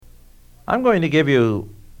I'm going to give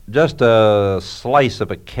you just a slice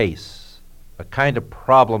of a case, a kind of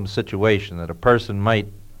problem situation that a person might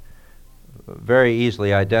very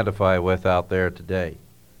easily identify with out there today.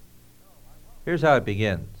 Here's how it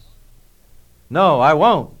begins. No, I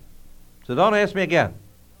won't. So don't ask me again.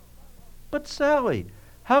 But Sally,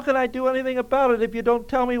 how can I do anything about it if you don't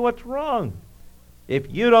tell me what's wrong? If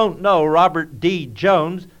you don't know Robert D.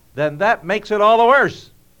 Jones, then that makes it all the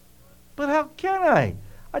worse. But how can I?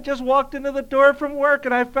 I just walked into the door from work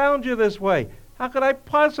and I found you this way. How could I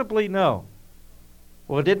possibly know?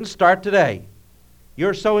 Well, it didn't start today.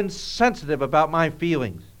 You're so insensitive about my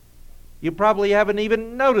feelings. You probably haven't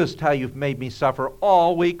even noticed how you've made me suffer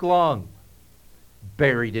all week long.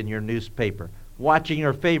 Buried in your newspaper, watching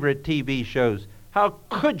your favorite TV shows. How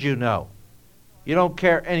could you know? You don't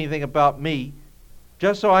care anything about me.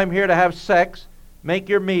 Just so I'm here to have sex, make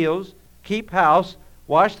your meals, keep house,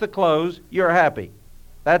 wash the clothes, you're happy.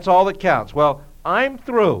 That's all that counts. Well, I'm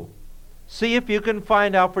through. See if you can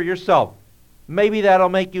find out for yourself. Maybe that'll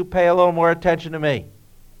make you pay a little more attention to me.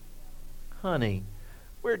 Honey,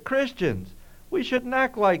 we're Christians. We shouldn't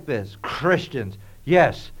act like this. Christians?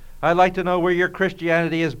 Yes. I'd like to know where your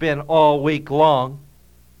Christianity has been all week long.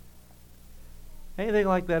 Anything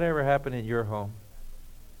like that ever happen in your home?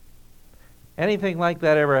 Anything like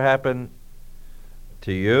that ever happen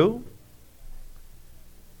to you?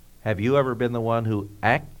 Have you ever been the one who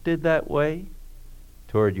acted that way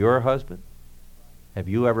toward your husband? Have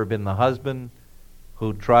you ever been the husband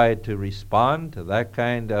who tried to respond to that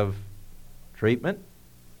kind of treatment?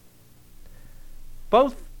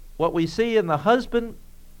 Both what we see in the husband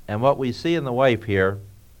and what we see in the wife here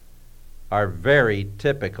are very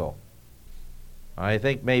typical. I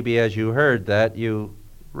think maybe as you heard that, you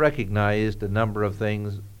recognized a number of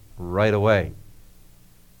things right away.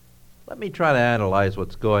 Let me try to analyze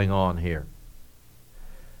what's going on here.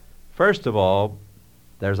 First of all,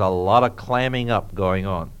 there's a lot of clamming up going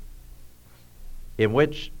on, in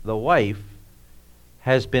which the wife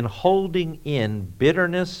has been holding in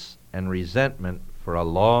bitterness and resentment for a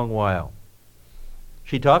long while.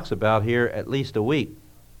 She talks about here at least a week,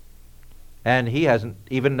 and he hasn't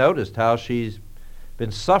even noticed how she's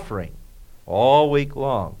been suffering all week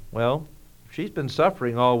long. Well, if she's been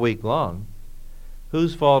suffering all week long,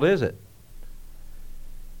 whose fault is it?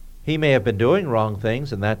 He may have been doing wrong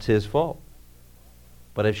things, and that's his fault.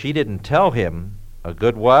 But if she didn't tell him a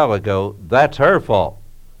good while ago, that's her fault.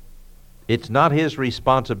 It's not his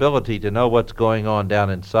responsibility to know what's going on down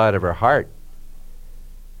inside of her heart.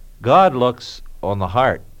 God looks on the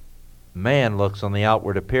heart. Man looks on the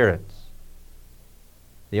outward appearance.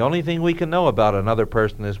 The only thing we can know about another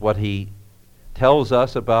person is what he tells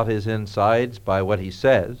us about his insides by what he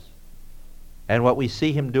says, and what we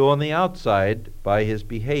see him do on the outside by his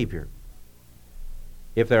behavior.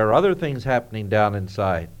 If there are other things happening down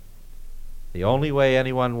inside, the only way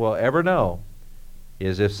anyone will ever know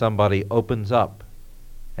is if somebody opens up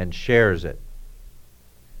and shares it.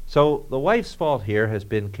 So the wife's fault here has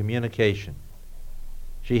been communication.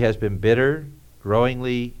 She has been bitter,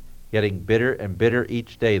 growingly getting bitter and bitter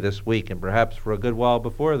each day this week, and perhaps for a good while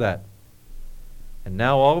before that. And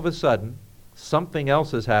now all of a sudden, something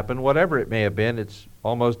else has happened, whatever it may have been. It's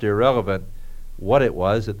almost irrelevant what it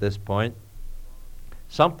was at this point.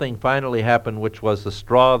 Something finally happened which was the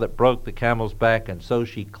straw that broke the camel's back, and so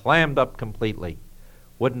she clammed up completely.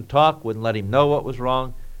 Wouldn't talk, wouldn't let him know what was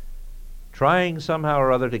wrong, trying somehow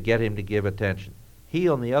or other to get him to give attention. He,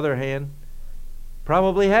 on the other hand,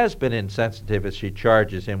 probably has been insensitive as she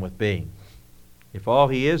charges him with being. If all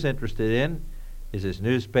he is interested in is his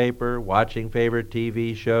newspaper, watching favorite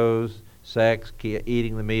TV shows, sex,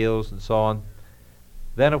 eating the meals, and so on,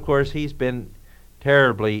 then of course he's been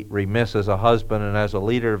terribly remiss as a husband and as a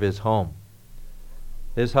leader of his home.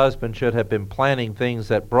 This husband should have been planning things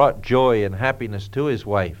that brought joy and happiness to his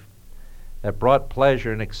wife, that brought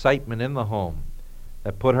pleasure and excitement in the home,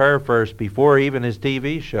 that put her first before even his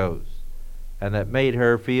TV shows, and that made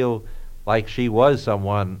her feel like she was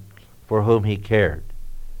someone for whom he cared.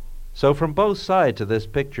 So from both sides of this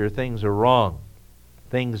picture, things are wrong.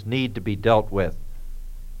 Things need to be dealt with.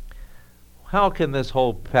 How can this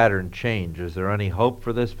whole pattern change? Is there any hope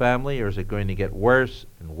for this family, or is it going to get worse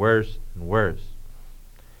and worse and worse?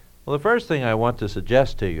 Well, the first thing I want to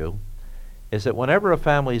suggest to you is that whenever a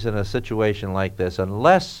family is in a situation like this,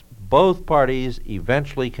 unless both parties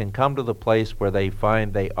eventually can come to the place where they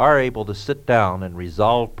find they are able to sit down and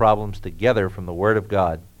resolve problems together from the Word of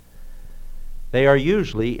God, they are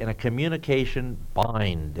usually in a communication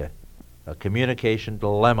bind, a communication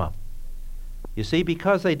dilemma. You see,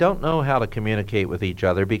 because they don't know how to communicate with each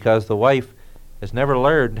other, because the wife has never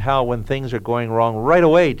learned how, when things are going wrong, right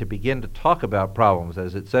away to begin to talk about problems.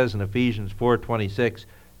 As it says in Ephesians 4:26,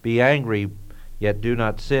 be angry, yet do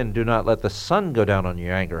not sin. Do not let the sun go down on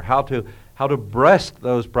your anger. How to breast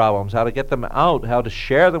those problems, how to get them out, how to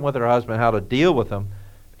share them with her husband, how to deal with them.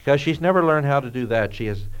 Because she's never learned how to do that. She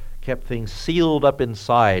has kept things sealed up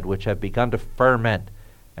inside, which have begun to ferment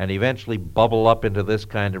and eventually bubble up into this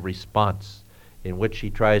kind of response, in which she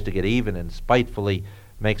tries to get even and spitefully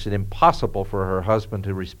makes it impossible for her husband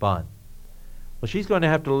to respond. Well, she's going to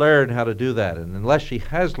have to learn how to do that, and unless she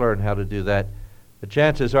has learned how to do that, the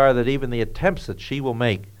chances are that even the attempts that she will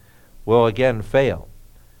make will again fail.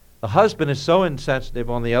 The husband is so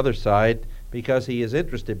insensitive on the other side because he is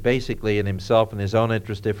interested basically in himself and his own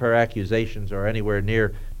interest if her accusations are anywhere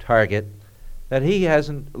near target, that he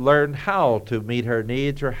hasn't learned how to meet her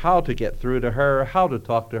needs or how to get through to her or how to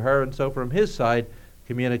talk to her, and so from his side,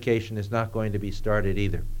 communication is not going to be started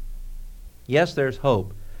either. Yes, there's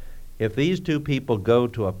hope if these two people go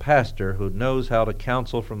to a pastor who knows how to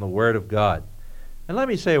counsel from the Word of God. And let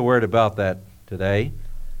me say a word about that today.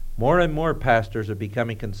 More and more pastors are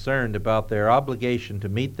becoming concerned about their obligation to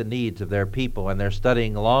meet the needs of their people, and they're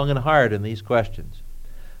studying long and hard in these questions.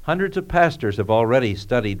 Hundreds of pastors have already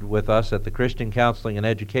studied with us at the Christian Counseling and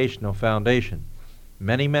Educational Foundation.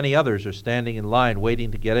 Many, many others are standing in line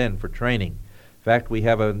waiting to get in for training. In fact, we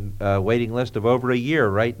have a waiting list of over a year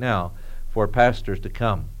right now for pastors to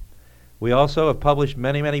come. We also have published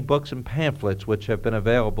many, many books and pamphlets which have been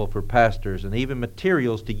available for pastors, and even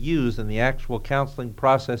materials to use in the actual counseling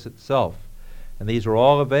process itself. And these are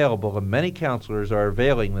all available, and many counselors are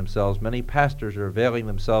availing themselves, many pastors are availing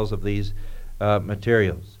themselves of these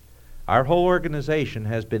materials. Our whole organization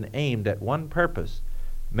has been aimed at one purpose: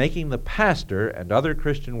 making the pastor and other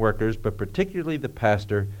Christian workers, but particularly the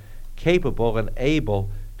pastor, capable and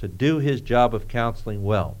able to do his job of counseling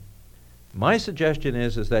well. My suggestion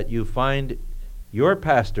is that you find your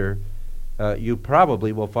pastor, you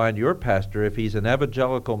probably will find your pastor, if he's an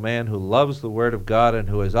evangelical man who loves the Word of God and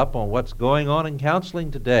who is up on what's going on in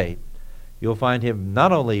counseling today, you'll find him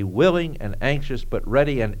not only willing and anxious, but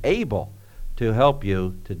ready and able to help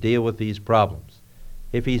you to deal with these problems.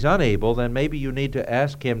 If he's unable, then maybe you need to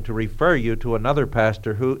ask him to refer you to another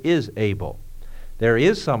pastor who is able. There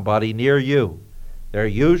is somebody near you. There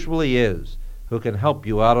usually is, who can help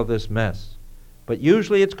you out of this mess. But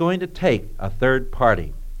usually it's going to take a third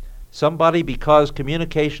party. Somebody, because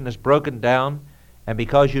communication is broken down, and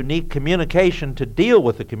because you need communication to deal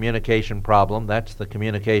with the communication problem, that's the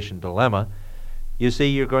communication dilemma, you see,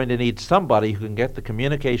 you're going to need somebody who can get the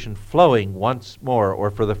communication flowing once more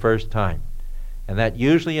or for the first time. And that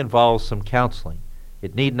usually involves some counseling.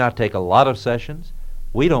 It need not take a lot of sessions.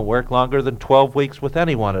 We don't work longer than 12 weeks with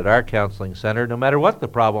anyone at our counseling center, no matter what the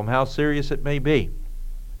problem, how serious it may be.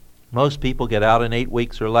 Most people get out in 8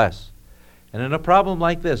 weeks or less. And in a problem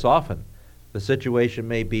like this, often the situation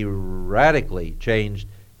may be radically changed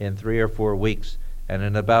in 3 or 4 weeks, and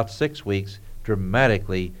in about 6 weeks,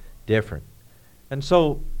 dramatically different. And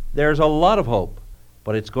so there's a lot of hope,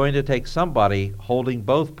 but it's going to take somebody holding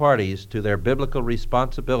both parties to their biblical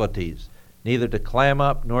responsibilities, neither to clam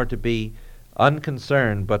up nor to be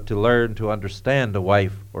unconcerned, but to learn to understand a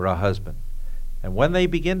wife or a husband. And when they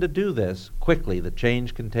begin to do this, quickly the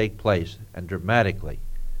change can take place, and dramatically.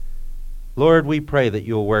 Lord, we pray that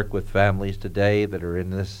you'll work with families today that are in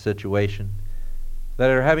this situation, that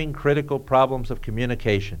are having critical problems of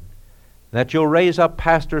communication, that you'll raise up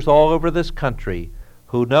pastors all over this country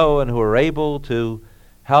who know and who are able to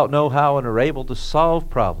know how and are able to solve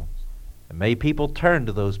problems. And may people turn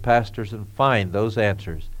to those pastors and find those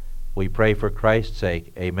answers. We pray for Christ's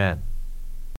sake. Amen.